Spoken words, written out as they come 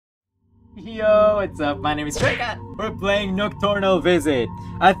Yo, what's up? My name is Straycat. We're playing Nocturnal Visit.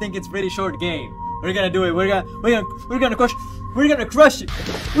 I think it's a pretty short game. We're gonna do it. We're gonna crush. We're gonna crush it.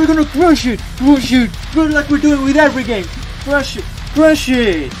 We're gonna crush it. Crush it. Good like we're doing with every game. Crush it. Crush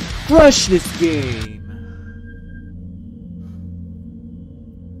it. Crush this game.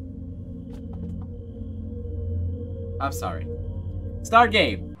 I'm sorry. Start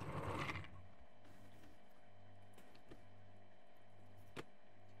game.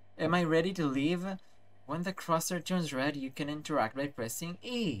 Am I ready to leave? When the cursor turns red, you can interact by pressing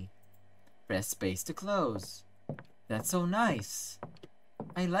E. Press space to close. That's so nice.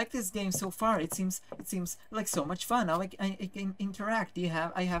 I like this game so far. It seems like so much fun. Now I can interact.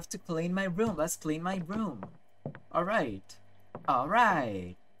 I have to clean my room. Let's clean my room. Alright.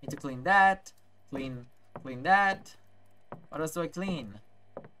 Alright. Need to clean that. Clean that. What else do I clean?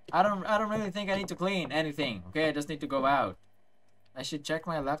 I don't really think I need to clean anything. Okay, I just need to go out. I should check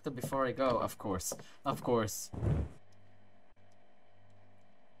my laptop before I go, of course. Of course.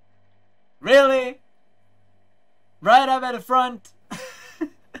 Really? Right up at the front?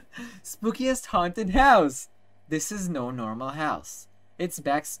 Spookiest haunted house. This is no normal house. Its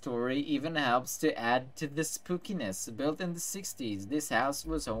backstory even helps to add to the spookiness. Built in the 60s, this house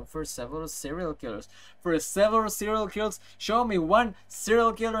was home for several serial killers. For several serial killers? Show me one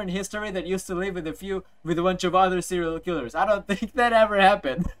serial killer in history that used to live with a bunch of other serial killers. I don't think that ever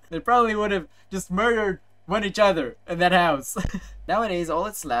happened. They probably would have just murdered each other in that house. Nowadays, all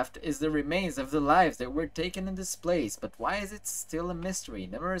that's left is the remains of the lives that were taken in this place. But why is it still a mystery?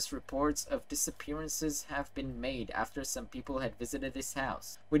 Numerous reports of disappearances have been made after some people had visited this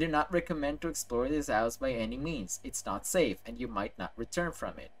house. We do not recommend to explore this house by any means. It's not safe, and you might not return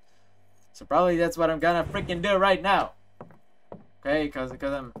from it. So probably that's what I'm gonna freaking do right now. Okay, because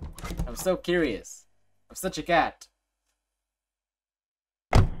I'm so curious. I'm such a cat.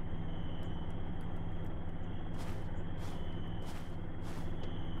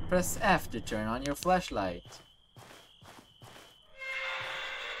 Press F to turn on your flashlight.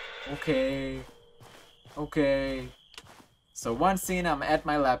 Okay. Okay. So one scene I'm at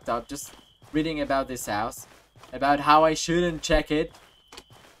my laptop just reading about this house. About how I shouldn't check it.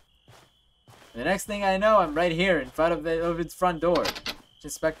 The next thing I know, I'm right here in front of its front door. Just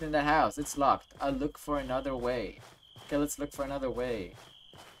inspecting the house. It's locked. I'll look for another way. Okay, let's look for another way.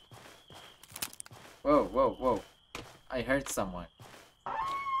 Whoa, whoa, whoa. I heard someone.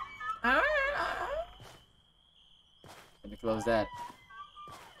 Let me close that.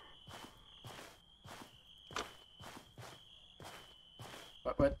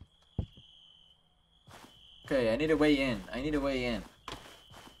 What? Okay, I need a way in. I need a way in.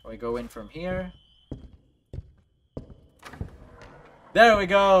 We go in from here. There we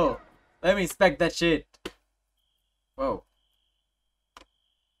go! Let me inspect that shit. Whoa.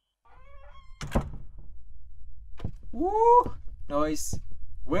 Woo! Noise.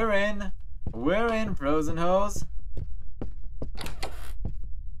 We're in, frozen hose.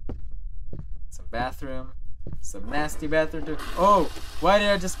 Some bathroom. Some nasty bathroom too. Oh! Why did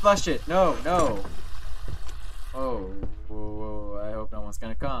I just flush it? No, no. Oh, whoa, I hope no one's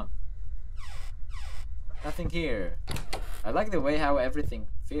gonna come. Nothing here. I like the way how everything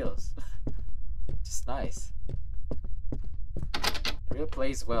feels. Just nice. It really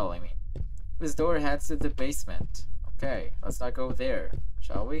plays well, I mean. This door heads to the basement. Okay, let's not go there.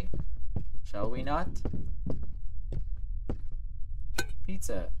 Shall we? Shall we not?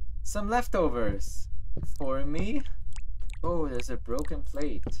 Pizza. Some leftovers. For me? Oh, there's a broken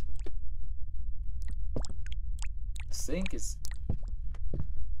plate. The sink is...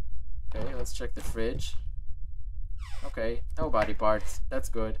 Okay, let's check the fridge. Okay, no body parts. That's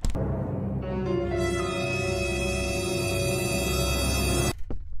good.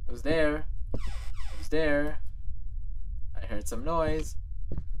 Who's there? Who's there? I heard some noise.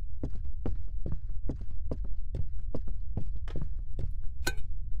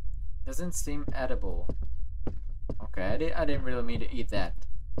 Doesn't seem edible. Okay, I didn't really mean to eat that.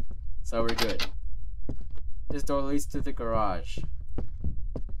 So we're good. This door leads to the garage.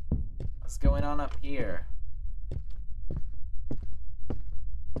 What's going on up here?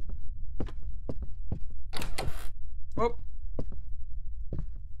 Whoop!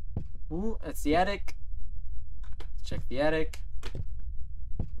 Ooh, that's the attic. Let's check the attic.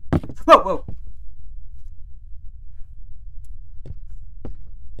 Whoa, whoa!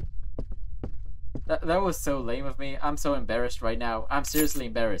 That was so lame of me. I'm so embarrassed right now. I'm seriously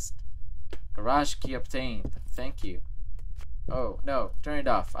embarrassed. Garage key obtained. Thank you. Oh, no. Turn it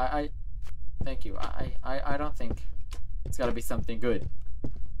off. Thank you. I don't think it's gotta be something good.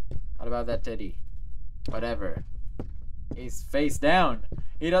 What about that teddy? Whatever. He's face down.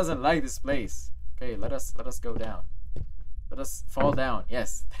 He doesn't like this place. Okay, let us go down. Let us fall down.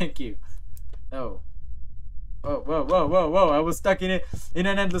 Yes, thank you. No. Whoa, whoa, whoa, whoa, whoa! I was stuck in an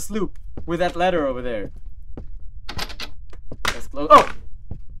endless loop with that ladder over there. Let's close. Oh!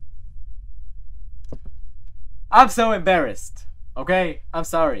 I'm so embarrassed. Okay, I'm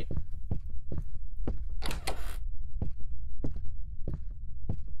sorry.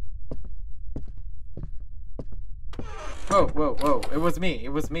 Whoa, whoa, whoa! It was me. It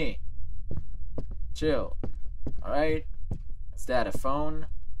was me. Chill. All right. Is that a phone?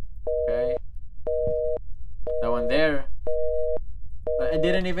 Okay. No one there. I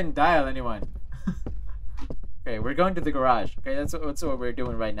didn't even dial anyone. Okay, we're going to the garage. Okay, that's what we're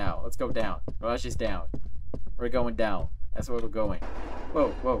doing right now. Let's go down. Garage is down. We're going down. That's where we're going. Whoa,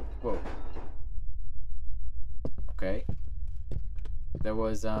 whoa, whoa. Okay. There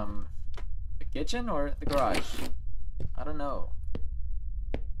was the kitchen or the garage? I don't know.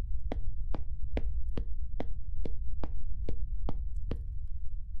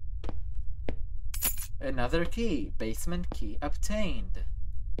 Another key. Basement key obtained.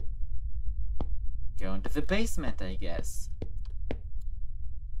 Going to the basement, I guess.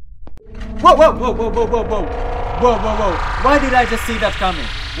 Whoa, whoa, whoa, whoa, whoa, whoa, whoa. Whoa, whoa, whoa. Why did I just see that coming?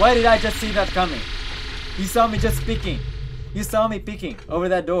 Why did I just see that coming? You saw me just peeking. You saw me peeking over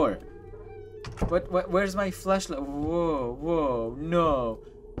that door. Where's my flashlight? Whoa, whoa, no.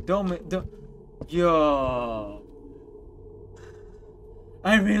 Don't. Yo.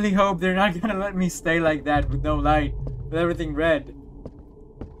 I really hope they're not gonna let me stay like that with no light, with everything red.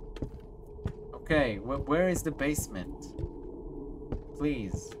 Okay, where is the basement?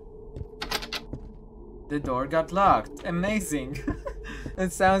 Please. The door got locked. Amazing.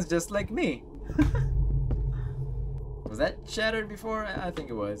 It sounds just like me. Was that shattered before? I think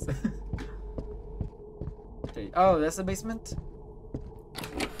it was. Okay. Oh, that's the basement?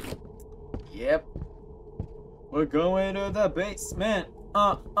 Yep. We're going to the basement.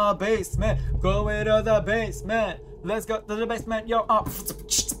 Basement. Going to the basement. Let's go to the basement, yo.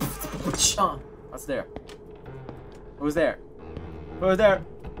 What's there? Who's there? Who's there?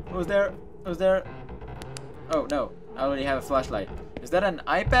 Who's there? Who's there? Oh no, I already have a flashlight. Is that an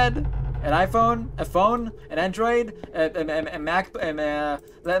iPad? An iPhone? A phone? An Android? A Mac?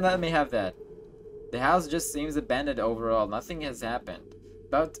 Let me have that. The house just seems abandoned overall. Nothing has happened.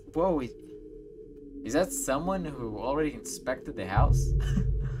 But, whoa, is that someone who already inspected the house?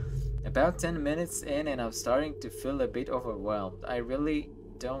 About 10 minutes in and I'm starting to feel a bit overwhelmed. I really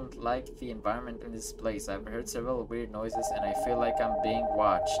don't like the environment in this place. I've heard several weird noises and I feel like I'm being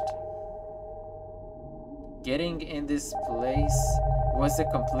watched. Getting in this place was a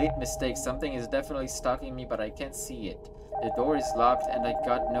complete mistake. Something is definitely stalking me, but I can't see it. The door is locked and I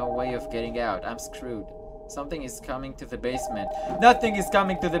got no way of getting out. I'm screwed. Something is coming to the basement. Nothing is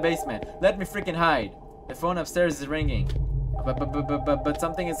coming to the basement. Let me freaking hide. The phone upstairs is ringing. But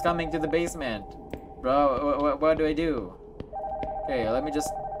something is coming to the basement. Bro, what do I do? Okay, let me just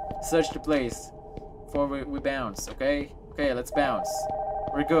search the place before we bounce, okay? Okay, let's bounce.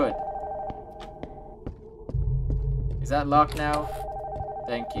 We're good. Is that locked now?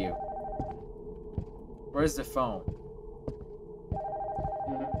 Thank you. Where's the phone?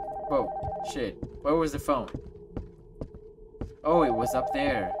 Whoa, shit. Where was the phone? Oh, it was up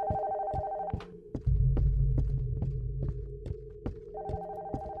there.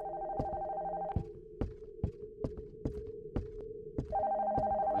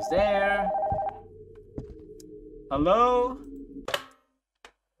 It was there. Hello?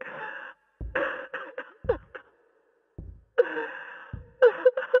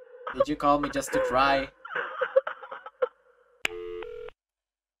 Did you call me just to cry?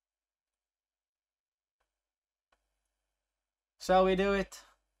 Shall we do it?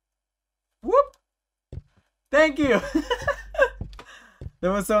 Whoop! Thank you!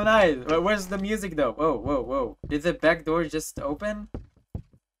 That was so nice. Where's the music though? Whoa, whoa, whoa. Did the back door just open?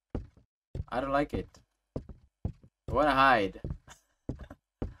 I don't like it. I wanna hide.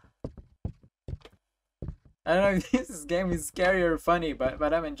 I don't know if this game is scary or funny, but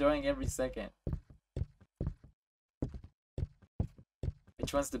I'm enjoying every second.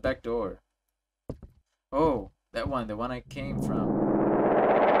 Which one's the back door? Oh, that one, the one I came from.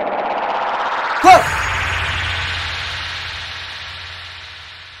 Whoa!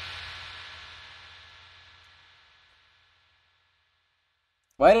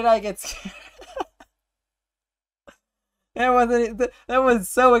 Why did I get scared? That was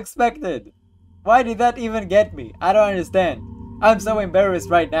so expected. Why did that even get me? I don't understand. I'm so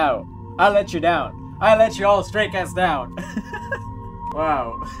embarrassed right now. I let you down. I let you all Straycats down.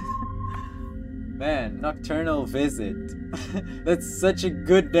 Wow. Man, Nocturnal Visit. That's such a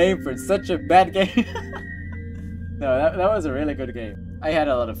good name for such a bad game. No, that was a really good game. I had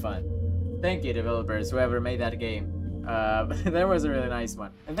a lot of fun. Thank you, developers, whoever made that game. That was a really nice one.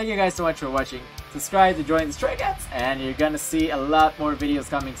 And thank you guys so much for watching. Subscribe to join the Straycats, and you're gonna see a lot more videos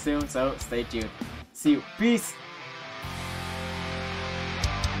coming soon, so stay tuned. See you. Peace!